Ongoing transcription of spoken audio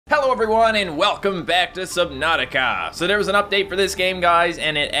Hello everyone and welcome back to Subnautica. So there was an update for this game, guys,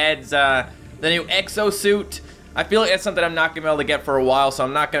 and it adds the new exosuit. I feel like that's something I'm not gonna be able to get for a while, so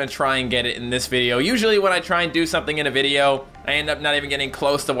I'm not gonna try and get it in this video. Usually when I try and do something in a video, I end up not even getting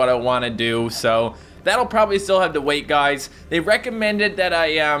close to what I want to do, so that'll probably still have to wait, guys. They recommended that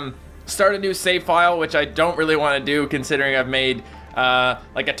I start a new save file, which I don't really want to do considering I've made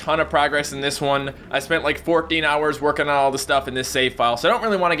like a ton of progress in this one. I spent like 14 hours working on all the stuff in this save file, so I don't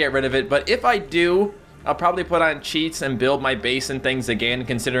really want to get rid of it, but if I do, I'll probably put on cheats and build my base and things again,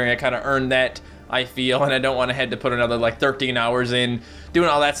 considering I kind of earned that, I feel, and I don't want to have to put another like 13 hours in doing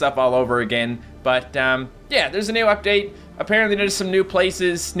all that stuff all over again. But yeah, there's a new update. Apparently there's some new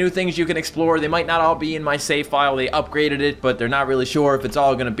places, new things you can explore. They might not all be in my save file. They upgraded it, but they're not really sure if it's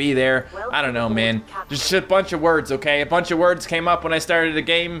all gonna be there. I don't know, man. Just a bunch of words, okay? A bunch of words came up when I started the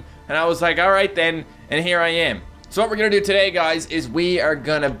game, and I was like, all right then, and here I am. So what we're gonna do today, guys, is we are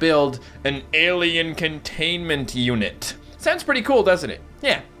gonna build an alien containment unit. Sounds pretty cool, doesn't it?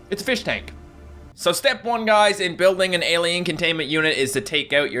 Yeah, it's a fish tank. So step one, guys, in building an alien containment unit is to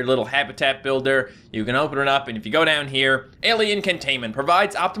take out your little habitat builder. You can open it up, and if you go down here, alien containment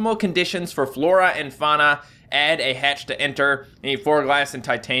provides optimal conditions for flora and fauna. Add a hatch to enter. You need 4 glass and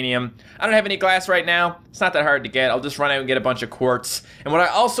titanium. I don't have any glass right now. It's not that hard to get. I'll just run out and get a bunch of quartz. And what I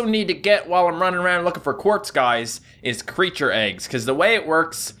also need to get while I'm running around looking for quartz, guys, is creature eggs. Because the way it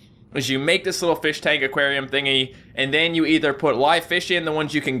works is you make this little fish tank aquarium thingy, and then you either put live fish in, the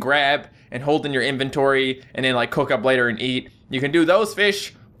ones you can grab and hold in your inventory and then like cook up later and eat. You can do those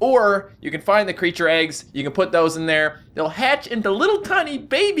fish, or you can find the creature eggs, you can put those in there, they'll hatch into little tiny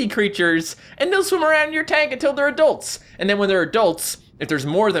baby creatures, and they'll swim around in your tank until they're adults. And then when they're adults, if there's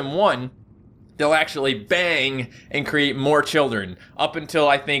more than one, they'll actually bang and create more children, up until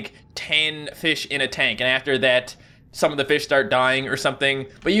I think 10 fish in a tank, and after that, some of the fish start dying or something.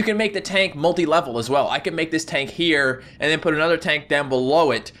 But you can make the tank multi-level as well. I can make this tank here and then put another tank down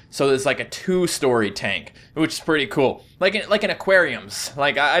below it, so there's like a 2-story tank, which is pretty cool. Like in aquariums.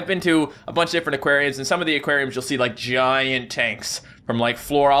 Like I've been to a bunch of different aquariums, and some of the aquariums you'll see like giant tanks from like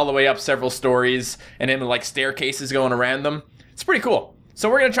floor all the way up several stories, and then like staircases going around them. It's pretty cool. So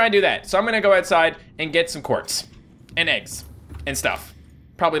we're gonna try and do that. So I'm gonna go outside and get some quartz and eggs and stuff.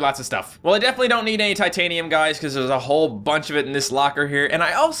 Probably lots of stuff. Well, I definitely don't need any titanium, guys, because there's a whole bunch of it in this locker here. And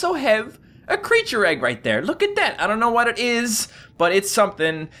I also have a creature egg right there. Look at that. I don't know what it is, but it's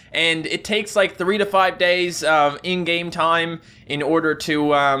something. And it takes like 3 to 5 days of in-game time in order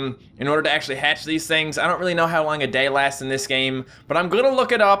to actually hatch these things. I don't really know how long a day lasts in this game, but I'm gonna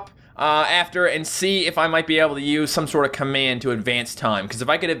look it up after and see if I might be able to use some sort of command to advance time. Because if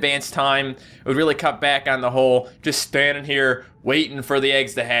I could advance time, it would really cut back on the whole just standing here waiting for the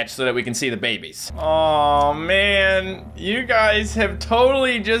eggs to hatch so that we can see the babies. Oh man, you guys have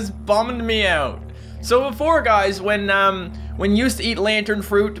totally just bummed me out. So before, guys, when you used to eat lantern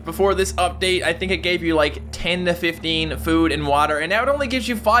fruit before this update, I think it gave you like 10 to 15 food and water, and now it only gives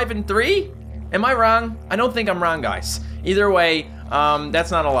you 5 and 3? Am I wrong? I don't think I'm wrong, guys. Either way, that's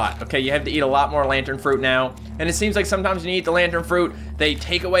not a lot. Okay, you have to eat a lot more lantern fruit now, and it seems like sometimes when you eat the lantern fruit, they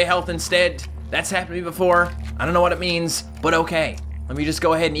take away health instead. That's happened to me before. I don't know what it means, but okay. Let me just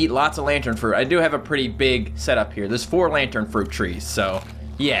go ahead and eat lots of lantern fruit. I do have a pretty big setup here. There's 4 lantern fruit trees, so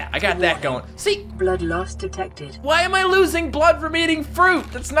yeah, I got that going. See? Blood loss detected. Why am I losing blood from eating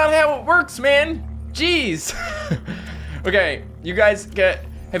fruit? That's not how it works, man. Jeez. Okay, you guys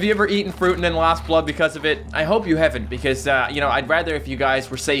have you ever eaten fruit and then lost blood because of it? I hope you haven't, because, you know, I'd rather if you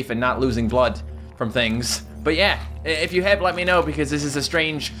guys were safe and not losing blood from things. But yeah, if you have, let me know, because this is a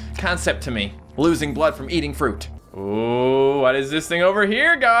strange concept to me, losing blood from eating fruit. Oh, what is this thing over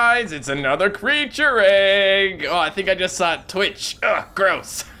here, guys? It's another creature egg. Oh, I think I just saw it twitch. Ugh,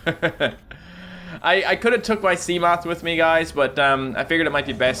 gross. I could have took my sea moth with me, guys, but I figured it might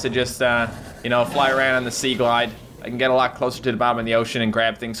be best to just, you know, fly around on the sea glide. I can get a lot closer to the bottom of the ocean and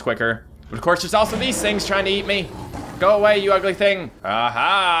grab things quicker. But of course, there's also these things trying to eat me. Go away, you ugly thing.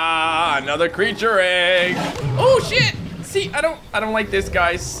 Aha, another creature egg. Oh shit, see, I don't like this,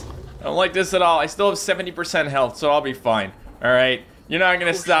 guys. I don't like this at all. I still have 70% health, so I'll be fine. All right, you're not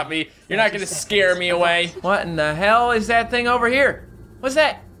gonna stop me. You're not gonna scare me away. What in the hell is that thing over here? What's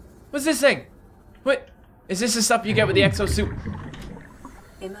that? What's this thing? What? Is this the stuff you get with the exosuit?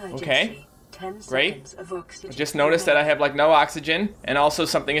 Okay. Great. I just noticed that I have like no oxygen, and also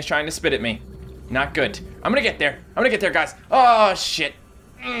something is trying to spit at me. Not good. I'm gonna get there. I'm gonna get there, guys. Oh shit.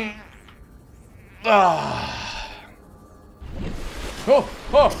 Oh,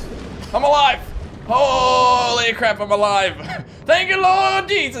 I'm alive. Holy crap, I'm alive. Thank you, Lord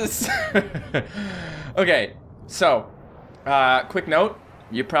Jesus. Okay, so quick note.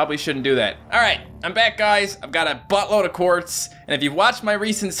 You probably shouldn't do that. All right, I'm back, guys. I've got a buttload of quartz, and if you've watched my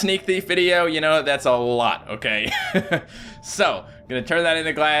recent sneak thief video, you know that's a lot, okay? So, I'm gonna turn that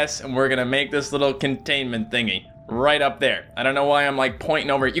into glass, and we're gonna make this little containment thingy right up there. I don't know why I'm like pointing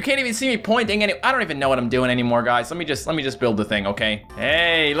over. You can't even see me pointing I don't even know what I'm doing anymore, guys. Let me just build the thing, okay?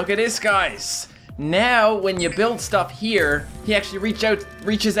 Hey, look at this, guys. Now, when you build stuff here, he actually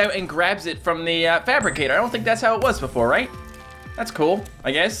reaches out and grabs it from the fabricator. I don't think that's how it was before, right? That's cool,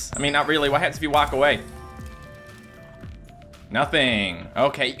 I guess. I mean, not really. What happens if you walk away? Nothing.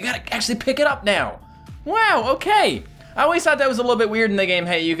 Okay, you gotta actually pick it up now. Wow, okay. I always thought that was a little bit weird in the game.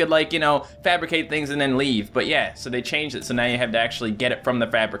 Hey, you could like, you know, fabricate things and then leave. But yeah, so they changed it, so now you have to actually get it from the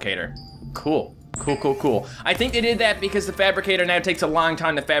fabricator. Cool. Cool, cool, cool. I think they did that because the fabricator now takes a long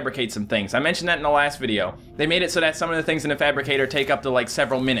time to fabricate some things. I mentioned that in the last video. They made it so that some of the things in the fabricator take up to like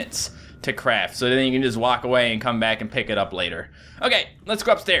several minutes to craft, so then you can just walk away and come back and pick it up later. Okay, let's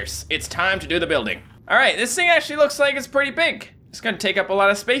go upstairs. It's time to do the building. All right, this thing actually looks like it's pretty big. It's gonna take up a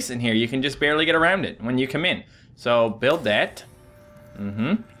lot of space in here. You can just barely get around it when you come in. So build that.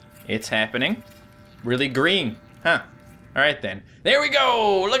 It's happening. Really green, huh? All right then. There we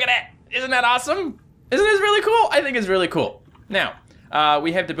go, look at that. Isn't that awesome? Isn't this really cool? I think it's really cool. Now,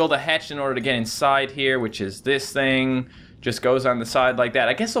 we have to build a hatch in order to get inside here, which is this thing. Just goes on the side like that.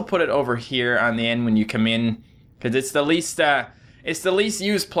 I guess I'll put it over here on the end when you come in, because it's the least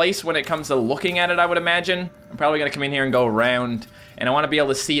used place when it comes to looking at it, I would imagine. I'm probably gonna come in here and go around, and I wanna be able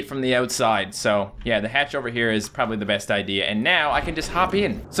to see it from the outside. So yeah, the hatch over here is probably the best idea. And now I can just hop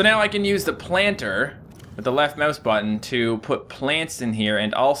in. So now I can use the planter with the left mouse button to put plants in here,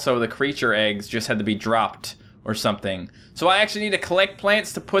 and also the creature eggs just had to be dropped or something. So I actually need to collect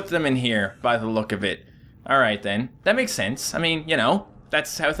plants to put them in here by the look of it. All right then, that makes sense. I mean, you know,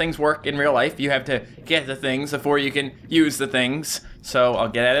 that's how things work in real life. You have to get the things before you can use the things. So I'll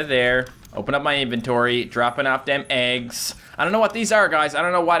get out of there, open up my inventory, dropping off them eggs. I don't know what these are, guys. I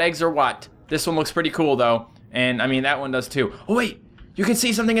don't know what eggs are what. This one looks pretty cool though. And I mean, that one does too. Oh wait, you can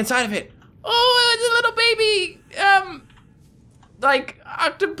see something inside of it. Oh, it's a little baby, like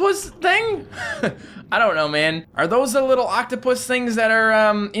octopus thing? I don't know, man. Are those the little octopus things that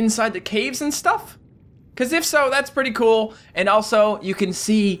are inside the caves and stuff? Because if so, that's pretty cool. And also, you can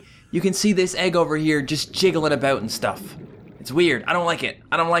see this egg over here just jiggling about and stuff. It's weird. I don't like it.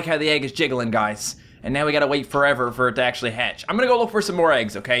 I don't like how the egg is jiggling, guys. And now we gotta wait forever for it to actually hatch. I'm gonna go look for some more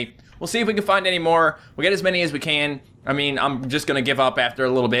eggs, okay? We'll see if we can find any more. We'll get as many as we can. I mean, I'm just gonna give up after a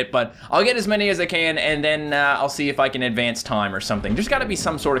little bit, but I'll get as many as I can, and then I'll see if I can advance time or something. There's gotta be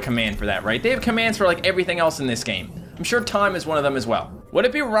some sort of command for that, right? They have commands for like everything else in this game. I'm sure time is one of them as well. Would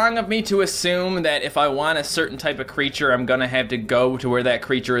it be wrong of me to assume that if I want a certain type of creature, I'm gonna have to go to where that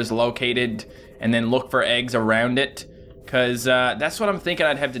creature is located and then look for eggs around it? Because that's what I'm thinking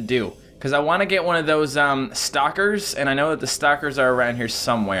I'd have to do. Because I want to get one of those stalkers, and I know that the stalkers are around here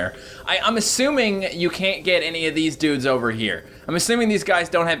somewhere. I'm assuming you can't get any of these dudes over here. I'm assuming these guys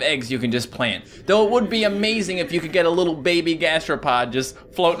don't have eggs you can just plant. Though it would be amazing if you could get a little baby gastropod just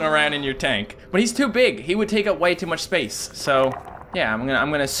floating around in your tank. But he's too big. He would take up way too much space. So yeah, I'm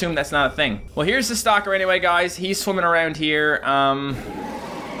gonna assume that's not a thing. Well, here's the stalker anyway, guys. He's swimming around here.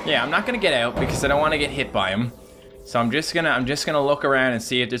 Yeah, I'm not gonna get out because I don't want to get hit by him. So I'm just gonna look around and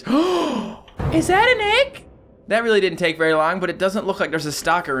see if there's. Is that an egg? That really didn't take very long, but it doesn't look like there's a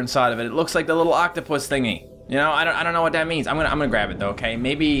stalker inside of it. It looks like the little octopus thingy. You know, I don't know what that means. I'm gonna grab it though, okay?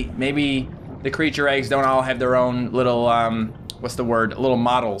 Maybe the creature eggs don't all have their own little what's the word? Little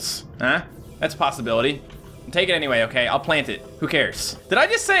models, huh? That's a possibility. Take it anyway, okay? I'll plant it. Who cares? Did I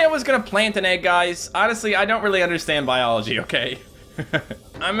just say I was gonna plant an egg, guys? Honestly, I don't really understand biology, okay?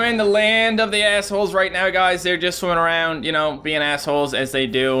 I'm in the land of the assholes right now, guys. They're just swimming around, you know, being assholes as they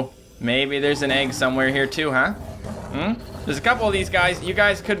do. Maybe there's an egg somewhere here too, huh? There's a couple of these guys. You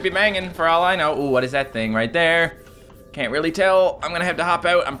guys could be banging for all I know. Ooh, what is that thing right there? Can't really tell. I'm gonna have to hop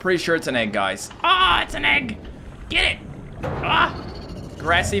out. I'm pretty sure it's an egg, guys. Ah, it's an egg. Get it. Ah.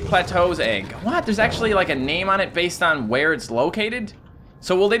 Grassy Plateau's egg. What? There's actually like a name on it based on where it's located?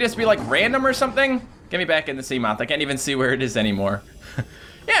 So will they just be like random or something? Get me back in the sea moth. I can't even see where it is anymore.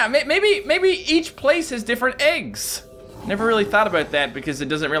 Yeah, maybe each place has different eggs. Never really thought about that because it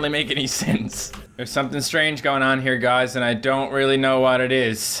doesn't really make any sense. There's something strange going on here, guys, and I don't really know what it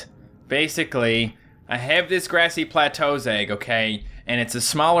is. Basically, I have this Grassy Plateau's egg, okay? And it's a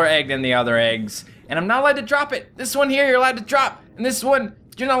smaller egg than the other eggs, and I'm not allowed to drop it. This one here, you're allowed to drop, and this one,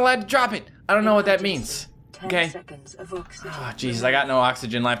 you're not allowed to drop it. I don't know what that means. Okay. Oh, jeez, I got no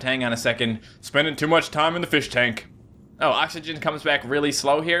oxygen left. Hang on a second. Spending too much time in the fish tank. Oh, oxygen comes back really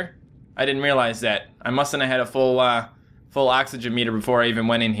slow here? I didn't realize that. I mustn't have had a full oxygen meter before I even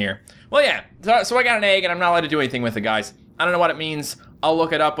went in here. Well, yeah, so I got an egg and I'm not allowed to do anything with it, guys. I don't know what it means. I'll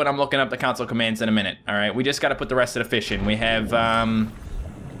look it up when I'm looking up the console commands in a minute. All right, we just got to put the rest of the fish in. We have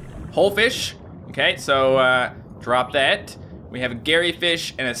whole fish. Okay, so drop that. We have a Gary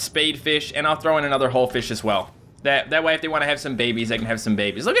fish and a spade fish, and I'll throw in another whole fish as well. That way, if they want to have some babies, they can have some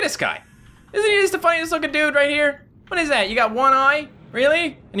babies. Look at this guy. Isn't he just the funniest looking dude right here? What is that? You got one eye?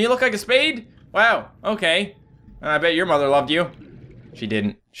 Really? And you look like a spade? Wow, okay. I bet your mother loved you. She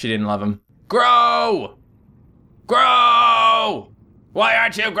didn't. She didn't love him. Grow! Grow! Why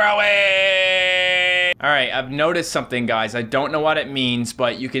aren't you growing? All right, I've noticed something, guys. I don't know what it means,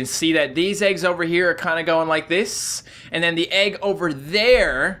 but you can see that these eggs over here are kind of going like this. And then the egg over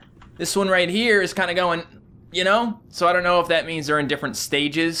there, this one right here, is kind of going, you know? So I don't know if that means they're in different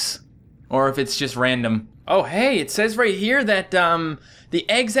stages or if it's just random. Oh, hey, it says right here that the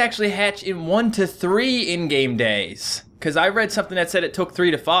eggs actually hatch in 1 to 3 in-game days. Because I read something that said it took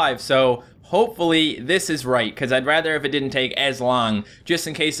 3 to 5, so hopefully this is right, because I'd rather if it didn't take as long, just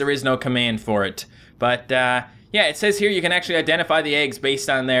in case there is no command for it. But yeah, it says here you can actually identify the eggs based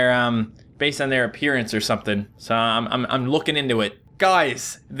on their appearance or something. So I'm looking into it.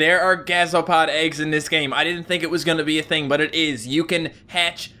 Guys, there are gasopod eggs in this game. I didn't think it was gonna be a thing, but it is. You can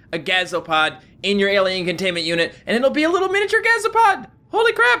hatch a gasopod in your alien containment unit, and it'll be a little miniature gasopod.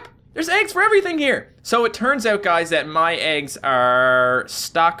 Holy crap! There's eggs for everything here. So it turns out, guys, that my eggs are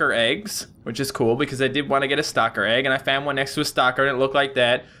stalker eggs, which is cool because I did want to get a stalker egg, and I found one next to a stalker and it looked like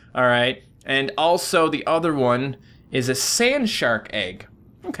that. All right. And also the other one is a sand shark egg.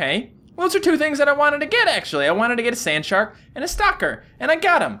 Okay. Well, those are two things that I wanted to get, actually. I wanted to get a sand shark and a stalker, and I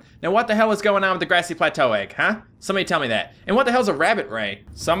got them. Now, what the hell is going on with the grassy plateau egg, huh? Somebody tell me that. And what the hell's a rabbit ray?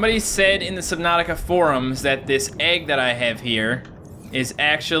 Somebody said in the Subnautica forums that this egg that I have here is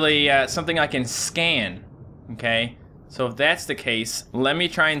actually something I can scan, okay? So if that's the case, let me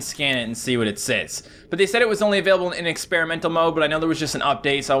try and scan it and see what it says. But they said it was only available in experimental mode, but I know there was just an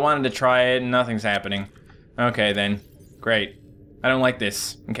update, so I wanted to try it, and nothing's happening. Okay, then. Great. I don't like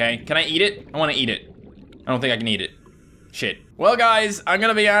this, okay? Can I eat it? I want to eat it. I don't think I can eat it. Shit. Well, guys, I'm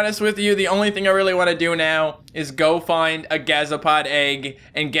gonna be honest with you. The only thing I really want to do now is go find a gasopod egg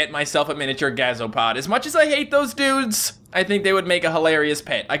and get myself a miniature gasopod. As much as I hate those dudes, I think they would make a hilarious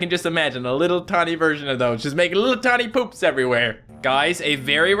pet. I can just imagine a little tiny version of those, just making little tiny poops everywhere. Guys, a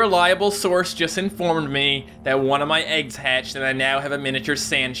very reliable source just informed me that one of my eggs hatched and I now have a miniature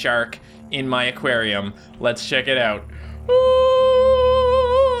sand shark in my aquarium. Let's check it out.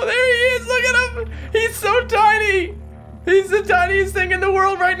 Ooh, there he is, look at him! He's so tiny! He's the tiniest thing in the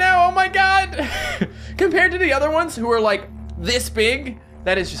world right now, oh my god! Compared to the other ones who are like this big,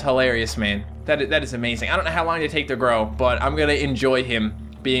 that is just hilarious, man. That is amazing. I don't know how long they take to grow, but I'm gonna enjoy him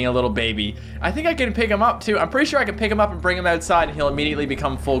being a little baby. I think I can pick him up too. I'm pretty sure I can pick him up and bring him outside and he'll immediately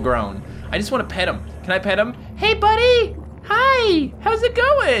become full grown. I just want to pet him. Can I pet him? Hey buddy! Hi! How's it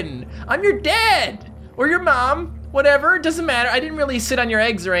going? I'm your dad! Or your mom. Whatever, it doesn't matter. I didn't really sit on your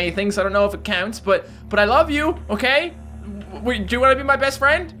eggs or anything, so I don't know if it counts, but I love you, okay? Do you want to be my best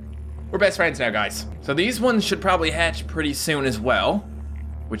friend? We're best friends now, guys. So these ones should probably hatch pretty soon as well,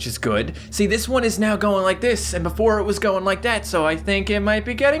 which is good. See, this one is now going like this, and before it was going like that, so I think it might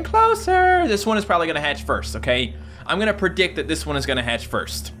be getting closer. This one is probably gonna hatch first, okay? I'm gonna predict that this one is gonna hatch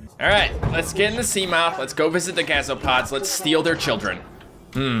first. All right, let's get in the Seamouth. Let's go visit the gasopods. Let's steal their children.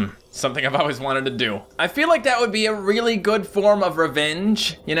 Something I've always wanted to do. I feel like that would be a really good form of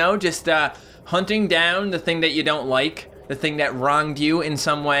revenge, you know? Just hunting down the thing that you don't like, the thing that wronged you in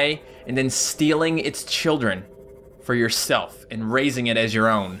some way, and then stealing its children for yourself and raising it as your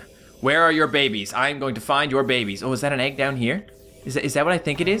own. Where are your babies? I'm going to find your babies. Oh, is that an egg down here? Is that what I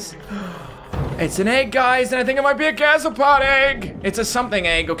think it is? It's an egg, guys, and I think it might be a gasopod egg. It's a something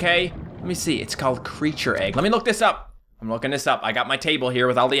egg, okay? Let me see, it's called creature egg. Let me look this up. I'm looking this up. I got my table here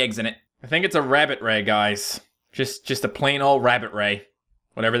with all the eggs in it. I think it's a rabbit ray, guys. Just a plain old rabbit ray.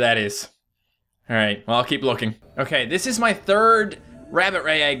 Whatever that is. All right, well, I'll keep looking. Okay, this is my third rabbit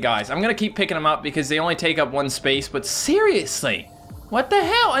ray egg, guys. I'm gonna keep picking them up because they only take up one space, but seriously, what the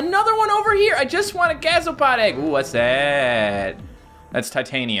hell? Another one over here. I just want a gasopod egg. Ooh, what's that? That's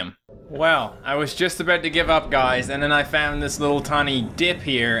titanium. Well, I was just about to give up, guys, and then I found this little tiny dip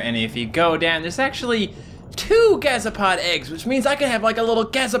here, and if you go down, there's actually 2 gasopod eggs, which means I can have like a little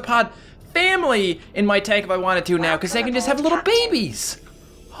gasopod family in my tank if I wanted to now, because I can just have little babies.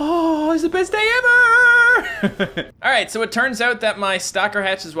 Oh, it's the best day All right, so it turns out that my stalker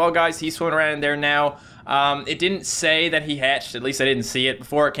hatched as well, guys. He's swimming around in there now. It didn't say that he hatched. At least I didn't see it.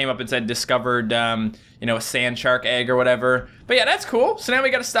 Before it came up and said discovered, you know, a sand shark egg or whatever. But yeah, that's cool. So now we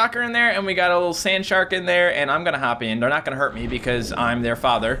got a stalker in there and we got a little sand shark in there, and I'm gonna hop in. They're not gonna hurt me because I'm their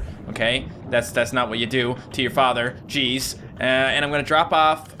father, okay? That's not what you do to your father. Jeez. And I'm gonna drop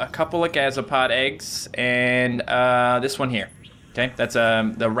off a couple of gasopod eggs and this one here. Okay, that's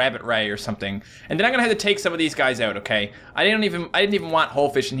the rabbit ray or something. And then I'm gonna have to take some of these guys out, okay? I didn't even want whole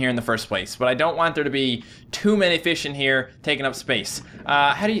fish in here in the first place, but I don't want there to be too many fish in here taking up space.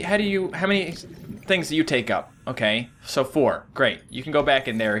 How many things do you take up? Okay, so 4, great. You can go back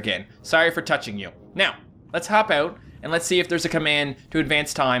in there again. Sorry for touching you. Now, let's hop out and let's see if there's a command to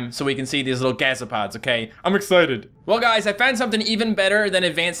advance time so we can see these little gasopods, okay? I'm excited. Well, guys, I found something even better than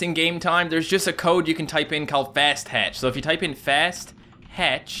advancing game time. There's just a code you can type in called fast hatch. So if you type in fast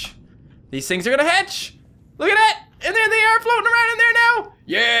hatch, these things are gonna hatch. Look at that, and there they are floating around in there now.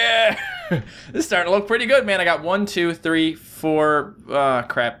 Yeah, this is starting to look pretty good, man. I got 1, 2, 3, 4,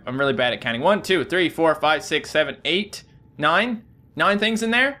 crap, I'm really bad at counting. 1, 2, 3, 4, 5, 6, 7, 8, 9 things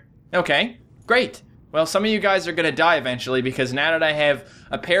in there. Okay, great. Well, some of you guys are gonna die eventually because now that I have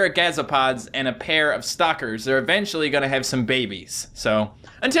a pair of gasopods and a pair of stalkers, they're eventually gonna have some babies. So,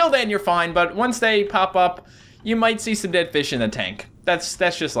 until then, you're fine, but once they pop up, you might see some dead fish in the tank. That's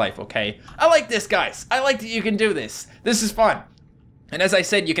just life, okay? I like this, guys. I like that you can do this. This is fun. And as I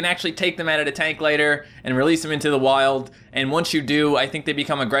said, you can actually take them out of the tank later and release them into the wild. And once you do, I think they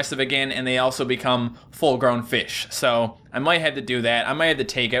become aggressive again and they also become full-grown fish. So I might have to do that. I might have to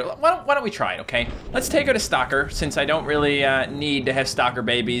take it. Why don't we try it, okay? Let's take out a stalker since I don't really need to have stalker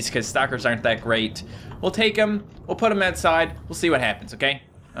babies because stalkers aren't that great. We'll take them. We'll put them outside. We'll see what happens, okay?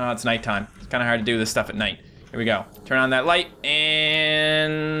 It's nighttime. It's kind of hard to do this stuff at night. Here we go. Turn on that light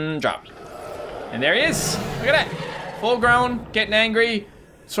and drop. And there he is. Look at that. Full grown, getting angry,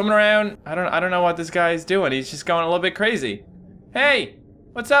 swimming around. I don't know what this guy is doing. He's just going a little bit crazy. Hey,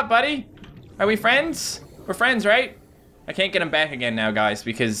 what's up, buddy? Are we friends? We're friends, right? I can't get him back again now, guys,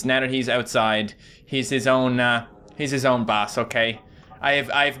 because now that he's outside, he's his own boss, okay?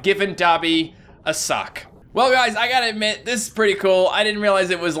 I've given Dobby a sock. Well, guys, I gotta admit, this is pretty cool. I didn't realize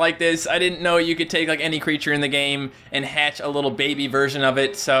it was like this. I didn't know you could take like any creature in the game and hatch a little baby version of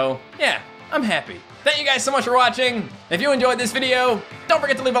it. So yeah, I'm happy. Thank you guys so much for watching. If you enjoyed this video, don't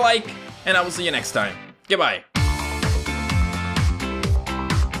forget to leave a like, and I will see you next time. Goodbye.